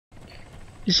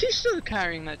Is he still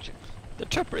carrying that? The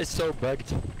chopper is so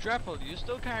bugged. Drapple, you're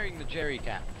still carrying the jerry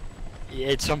can. Yeah,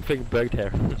 it's something bugged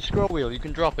here. Scroll wheel, you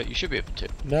can drop it. You should be able to.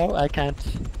 No, I can't.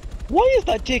 Why is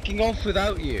that taking off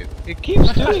without you? It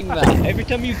keeps doing that. Every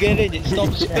time you get in, it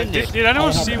stops spinning. Did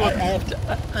anyone see what?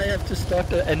 I have to start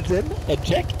the engine,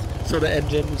 eject, so the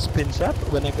engine spins up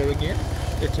when I'm going in.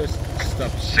 It just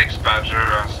stops. 6 Badger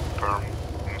as per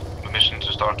mission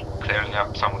to start clearing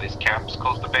out some of these camps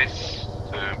close to the base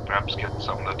to perhaps get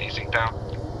some of the desync down.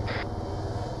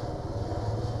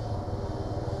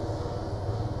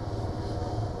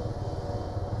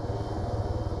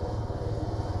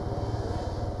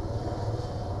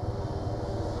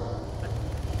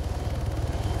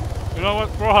 You know what,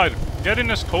 Rawhide? Get in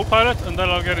as co-pilot, and then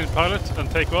I'll get in pilot and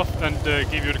take off and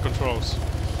give you the controls.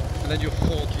 And then you'll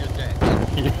fall to your death.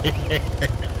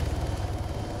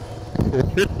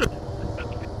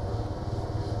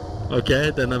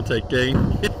 Okay, then I'm taking.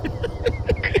 We're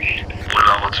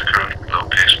on what's the current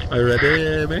location. Are you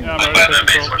ready, mate? Yeah, I'm ready to take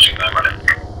Base control. watching time on it.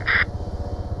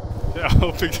 Yeah, I'm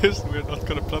hoping this, we're not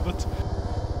gonna plummet.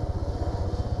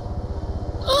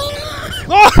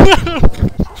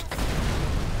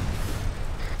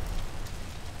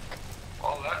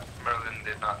 All that, Merlin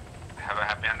did not have a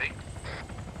happy ending.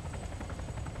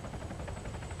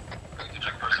 Going to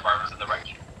check for survivors in the wreck.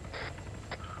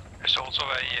 There's also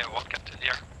a Wildcat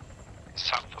here,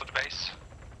 south of the base.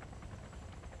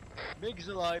 Big's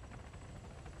alive.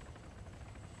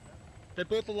 They're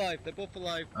both alive. They're both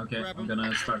alive. Okay, Grab I'm him.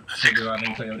 gonna start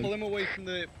driving Coyote. Pull him away from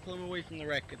the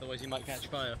wreck, otherwise he might catch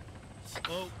fire.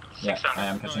 Oh, Yeah, I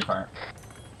am catching fire.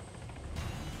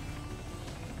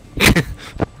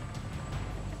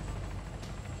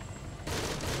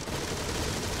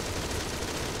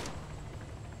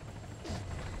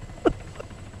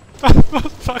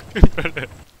 Fucking brilliant.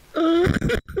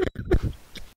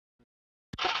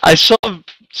 I saw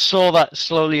that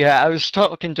slowly. I was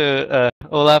talking to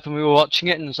Olaf and we were watching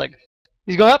it, and it's like,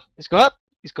 he's going up, he's going up,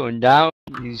 he's going down,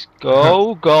 he's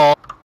go.